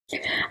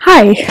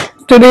Hi,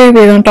 today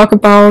we're going to talk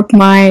about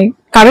my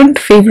current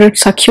favorite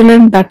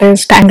succulent, that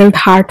is Tangled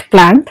Heart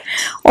plant,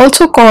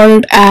 also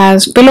called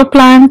as pillow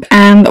plant,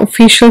 and the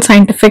official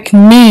scientific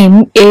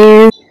name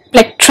is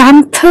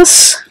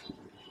Plectranthus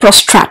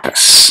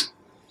prostratus.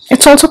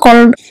 It's also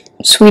called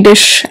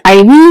Swedish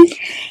ivy.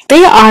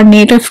 They are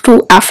native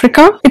to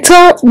Africa. It's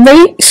a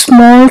very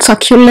small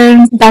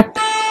succulent that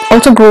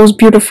also grows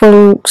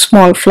beautiful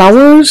small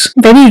flowers.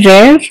 Very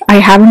rare. I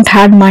haven't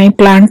had my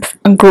plant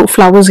grow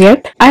flowers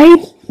yet.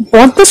 I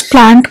bought this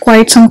plant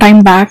quite some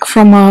time back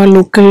from a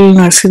local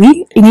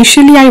nursery.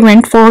 Initially, I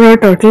went for a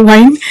turtle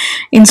vine.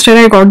 Instead,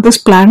 I got this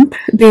plant.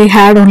 They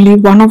had only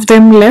one of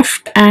them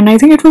left, and I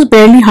think it was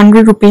barely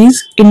 100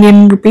 rupees,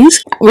 Indian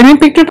rupees. When I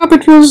picked it up,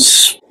 it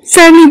was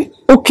fairly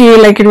okay,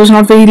 like it was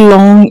not very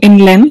long in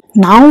length.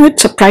 Now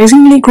it's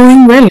surprisingly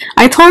growing well.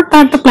 I thought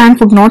that the plant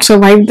would not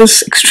survive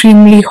this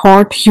extremely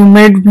hot,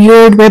 humid,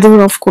 weird weather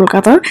of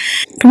Kolkata.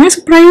 To my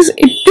surprise,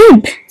 it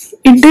did.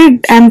 It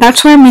did, and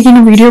that's why I'm making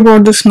a video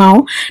about this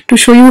now, to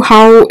show you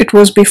how it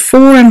was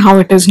before and how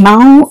it is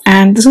now.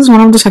 And this is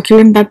one of the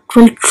succulent that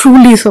will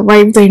truly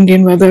survive the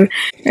Indian weather.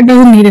 It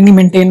doesn't need any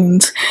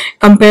maintenance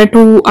compared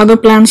to other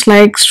plants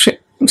like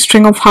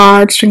string of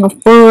hearts, string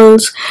of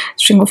pearls,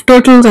 string of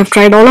turtles. I've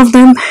tried all of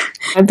them.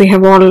 They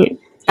have all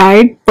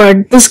died,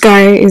 but this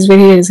guy is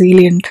very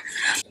resilient.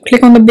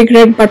 Click on the big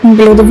red button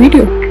below the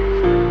video.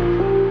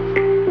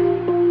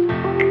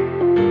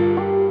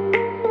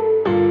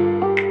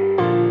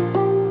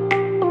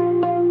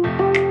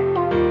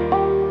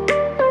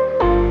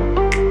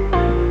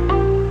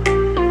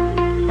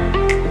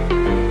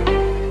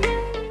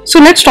 So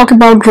let's talk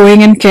about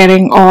growing and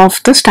caring of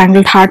this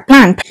Tangled Heart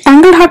plant.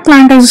 Tangled Heart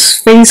plant is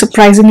very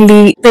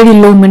surprisingly very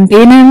low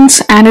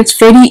maintenance, and it's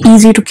very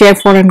easy to care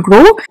for and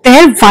grow.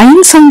 Their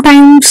vines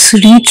sometimes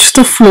reach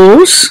the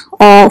floors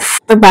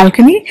of the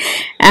balcony,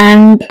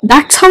 and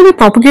that's how they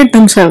propagate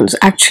themselves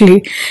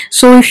actually.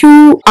 So if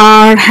you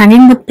are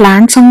hanging the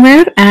plant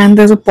somewhere and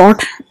there's a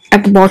pot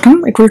at the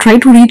bottom, it will try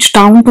to reach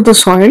down to the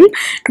soil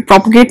to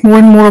propagate more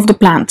and more of the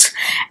plants.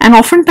 And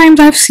oftentimes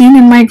I've seen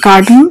in my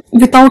garden,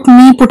 without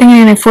me putting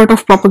in an effort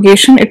of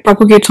propagation, it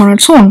propagates on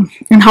its own.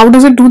 And how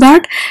does it do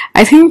that?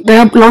 I think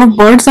there are a lot of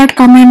birds that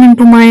come in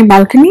into my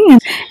balcony,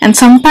 and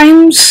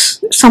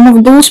sometimes some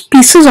of those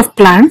pieces of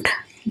plant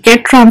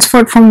get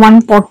transferred from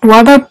one pot to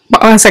other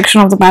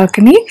section of the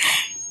balcony,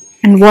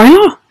 and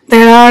voila,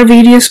 there are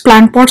various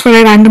plant pots where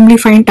I randomly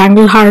find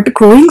Tangled Heart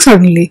growing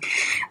suddenly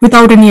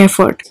without any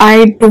effort.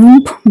 I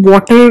don't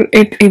water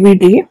it every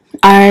day.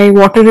 I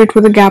water it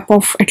with a gap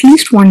of at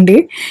least one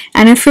day,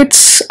 and if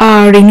it's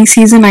rainy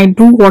season, I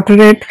do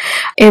water it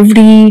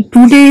every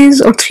 2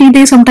 days or 3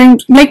 days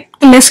sometimes. Like,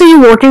 the lesser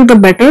you water, the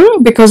better,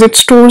 because it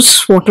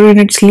stores water in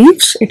its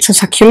leaves. It's a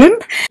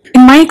succulent.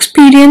 In my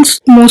experience,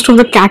 most of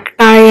the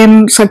cacti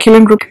and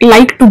succulent group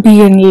like to be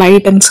in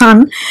light and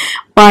sun,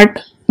 but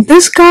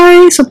this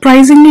guy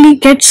surprisingly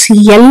gets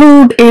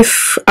yellowed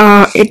if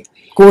it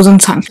goes in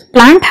sun.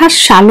 Plant has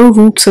shallow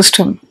root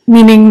system,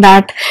 meaning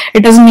that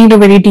it doesn't need a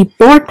very deep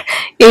pot.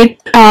 It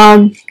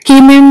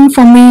came in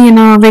for me in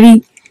a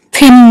very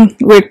thin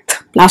with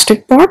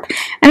plastic pot,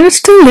 and it's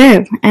still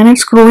there, and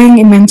it's growing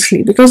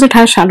immensely because it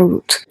has shallow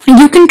roots.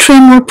 You can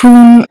trim or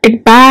prune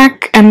it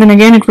back, and then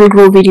again it will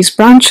grow various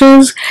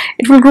branches.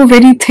 It will grow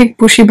very thick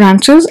bushy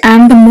branches,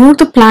 and the more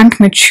the plant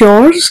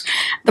matures,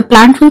 the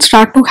plant will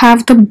start to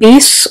have the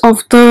base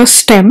of the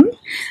stem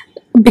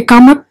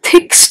become a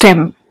thick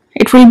stem.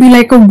 It will be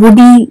like a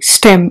woody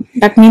stem.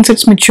 That means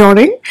it's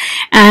maturing,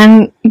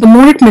 and the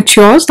more it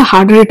matures, the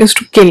harder it is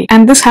to kill.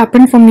 And this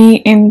happened for me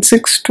in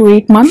 6 to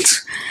 8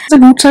 months. The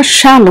roots are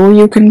shallow.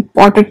 You can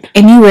pot it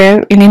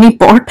anywhere in any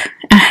pot,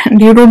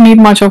 and you don't need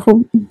much of a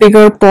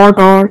bigger pot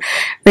or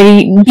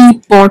very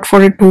deep pot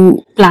for it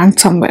to plant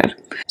somewhere.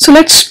 So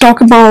let's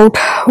talk about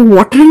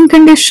watering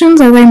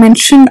conditions. As I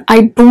mentioned,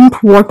 I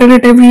don't water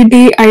it every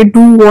day. I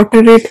do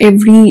water it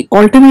every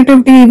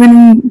alternative day, even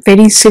in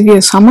very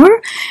severe summer.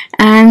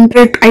 And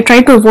I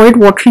try to avoid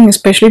watering,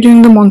 especially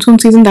during the monsoon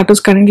season that is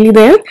currently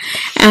there.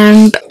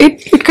 And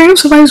it kind of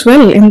survives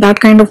well in that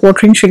kind of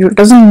watering schedule. It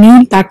doesn't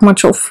need that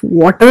much of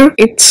water.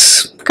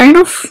 It's kind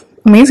of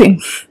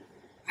amazing.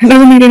 It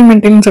doesn't need any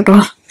maintenance at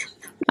all.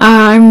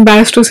 I'm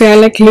embarrassed to say I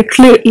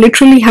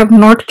literally have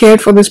not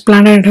cared for this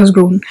plant, and it has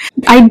grown.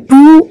 I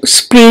do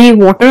spray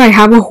water. I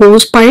have a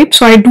hose pipe,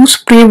 so I do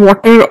spray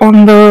water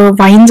on the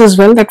vines as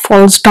well that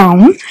falls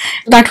down.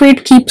 That way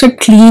it keeps it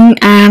clean,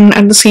 and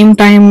at the same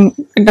time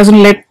it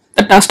doesn't let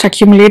the dust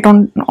accumulate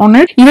on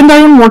it. Even though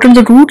I don't water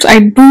the roots, I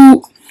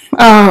do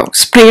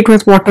spray it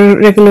with water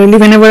regularly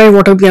whenever I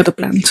water the other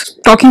plants.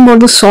 Talking about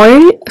the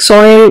soil,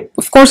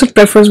 of course it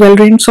prefers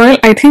well-drained soil.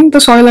 I think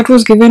the soil that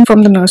was given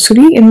from the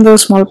nursery in the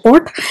small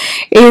pot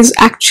is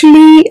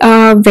actually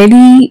a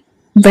very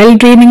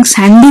well-draining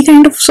sandy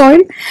kind of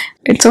soil.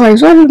 It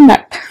survives well in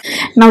that.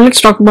 Now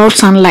let's talk about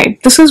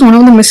sunlight. This is one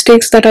of the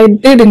mistakes that I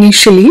did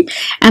initially,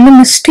 and the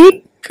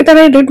mistake that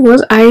I did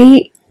was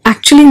I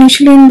Actually,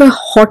 initially in the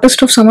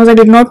hottest of summers, I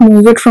did not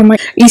move it from my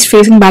east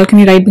facing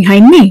balcony right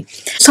behind me.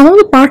 Some of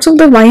the parts of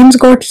the vines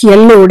got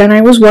yellowed, and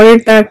I was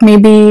worried that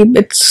maybe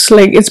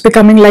it's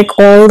becoming like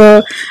all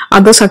the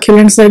other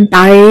succulents that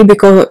die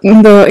because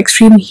in the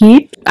extreme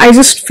heat. I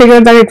just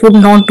figured that it would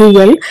not do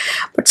well.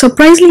 But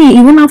surprisingly,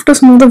 even after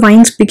some of the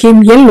vines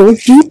became yellow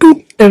due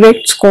to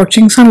direct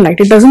scorching sunlight,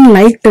 it doesn't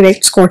like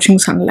direct scorching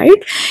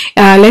sunlight.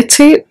 Let's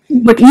say,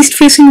 but east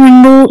facing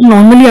window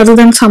normally, other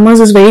than summers,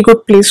 is very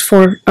good place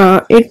for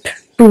it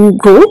to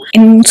grow.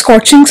 In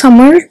scorching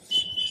summer,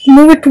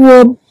 move it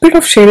to a bit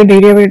of shaded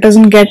area where it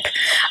doesn't get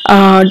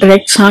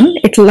direct sun.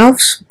 It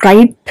loves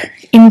bright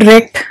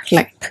indirect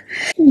light.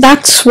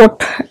 That's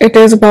what it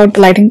is about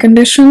the lighting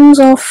conditions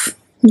of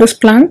this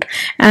plant.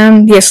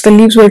 And yes, the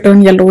leaves will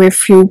turn yellow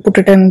if you put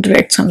it in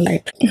direct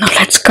sunlight. Now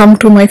let's come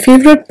to my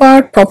favorite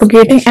part,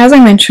 propagating. As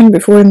I mentioned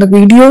before in the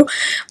video,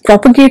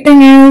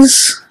 propagating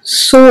is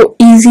so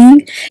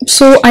easy.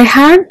 So I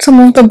had some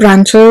of the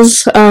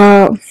branches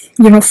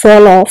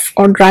fall off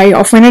or dry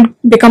off. When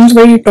it becomes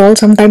very tall,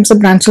 sometimes the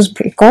branches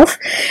break off,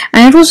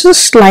 and it was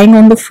just lying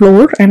on the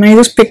floor, and I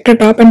just picked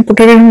it up and put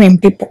it in an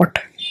empty pot.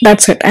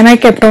 That's it. And I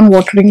kept on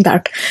watering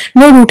that.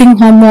 No rooting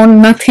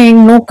hormone,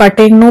 nothing, no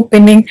cutting, no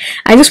pinning.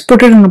 I just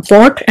put it in a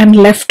pot and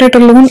left it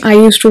alone. I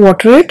used to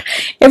water it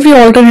every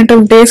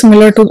alternative day,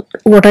 similar to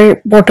what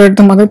I watered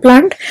the mother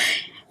plant,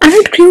 and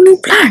it grew a new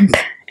plant.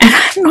 And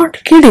I'm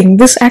not kidding,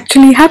 this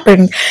actually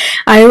happened.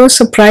 I was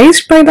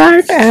surprised by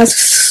that,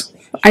 as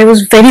I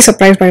was very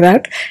surprised by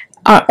that,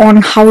 on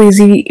how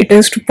easy it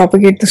is to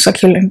propagate the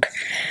succulent.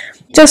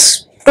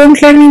 Just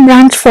don't let any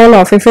branch fall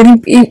off. If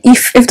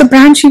the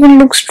branch even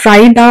looks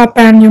dried up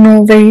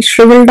and very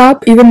shriveled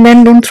up, even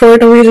then don't throw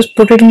it away, just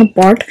put it in a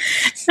pot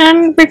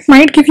and it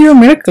might give you a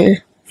miracle.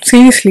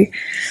 Seriously.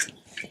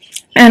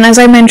 And as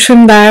I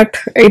mentioned, that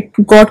it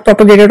got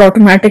propagated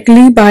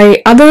automatically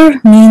by other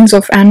means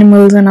of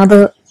animals and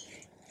other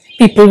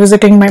people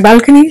visiting my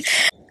balcony.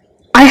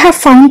 I have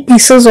found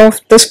pieces of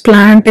this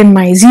plant in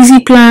my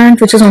ZZ plant,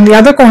 which is on the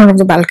other corner of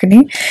the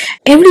balcony.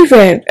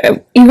 Everywhere,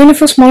 even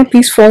if a small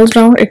piece falls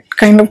down, it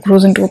kind of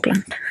grows into a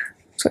plant.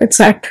 So it's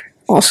that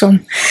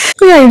awesome.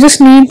 So yeah, you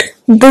just need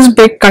this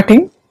big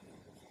cutting,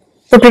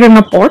 put it in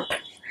a pot,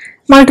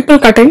 multiple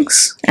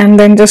cuttings, and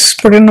then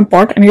just put it in a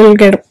pot and you'll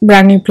get a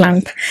brand new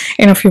plant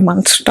in a few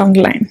months down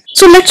the line.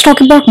 So let's talk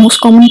about most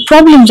common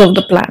problems of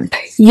the plant.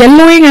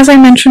 Yellowing, as I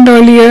mentioned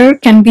earlier,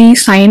 can be a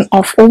sign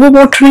of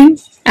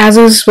overwatering, as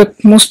is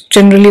with most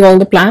generally all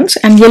the plants,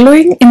 and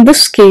yellowing in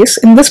this case,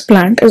 in this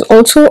plant, is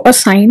also a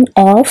sign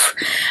of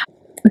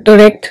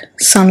direct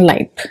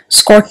sunlight,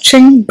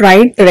 scorching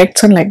bright direct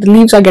sunlight. The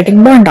leaves are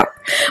getting burned up,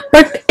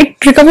 but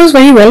it recovers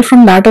very well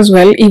from that as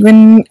well.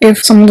 Even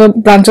if some of the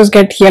branches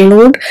get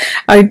yellowed,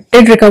 it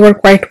did recover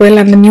quite well,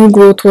 and the new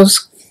growth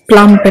was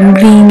plump and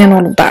green and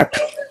all of that.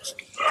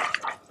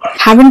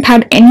 Haven't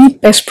had any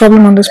pest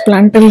problem on this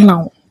plant till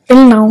now.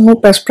 No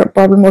pest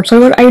problem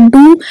whatsoever. I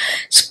do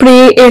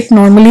spray it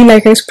normally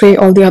like I spray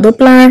all the other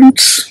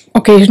plants,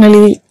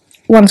 occasionally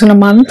once in a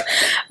month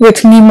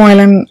with neem oil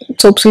and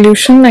soap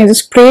solution. I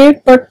just spray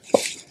it, but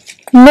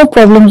no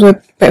problems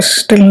with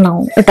pests till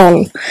now at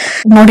all.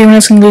 Not even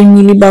a single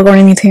mealybug or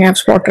anything I've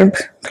spotted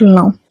till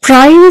now.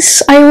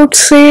 Price, I would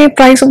say,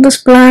 price of this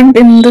plant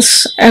in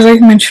this, as I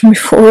mentioned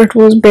before, it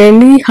was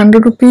barely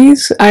 100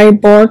 rupees. I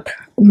bought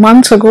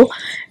months ago,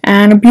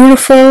 and a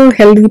beautiful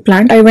healthy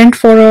plant. I went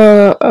for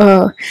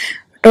a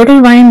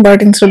turtle vine,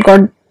 but instead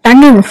got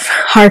Tangled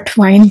Heart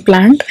vine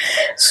plant,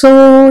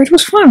 so it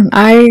was fun.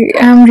 I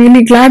am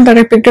really glad that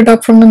I picked it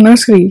up from the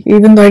nursery,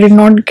 even though I did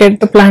not get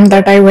the plant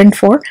that I went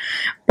for,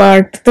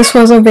 but this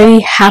was a very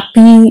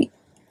happy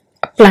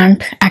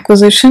plant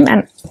acquisition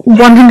and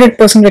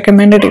 100%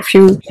 recommended if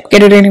you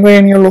get it anywhere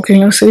in your local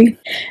nursery.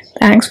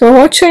 Thanks for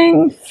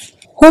watching.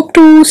 Hope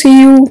to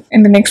see you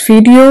in the next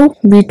video.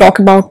 We talk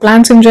about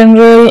plants in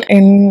general,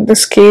 in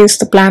this case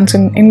the plants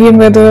in Indian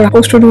weather,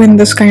 supposed to do in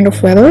this kind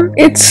of weather.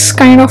 It's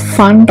kind of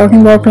fun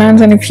talking about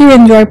plants, and if you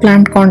enjoy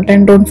plant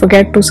content, don't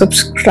forget to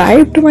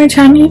subscribe to my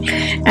channel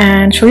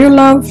and show your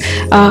love.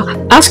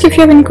 Ask if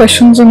you have any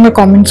questions in the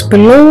comments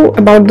below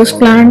about this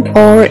plant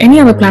or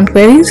any other plant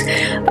queries.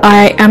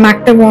 I am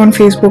active on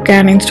Facebook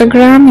and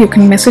Instagram. You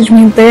can message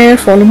me there,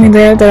 follow me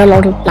there. There are a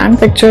lot of plant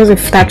pictures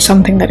if that's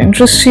something that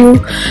interests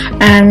you,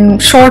 and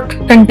short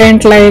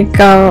content like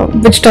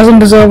which doesn't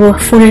deserve a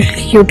full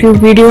YouTube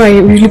video. I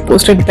usually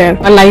post it there,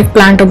 live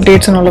plant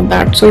updates and all of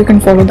that, so you can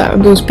follow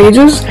those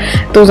pages.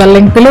 Those are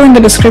linked below in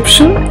the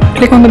description.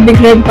 Click on the big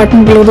red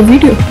button below the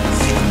video.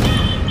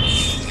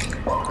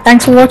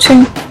 Thanks for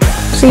watching.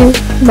 See you.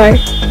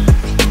 Bye.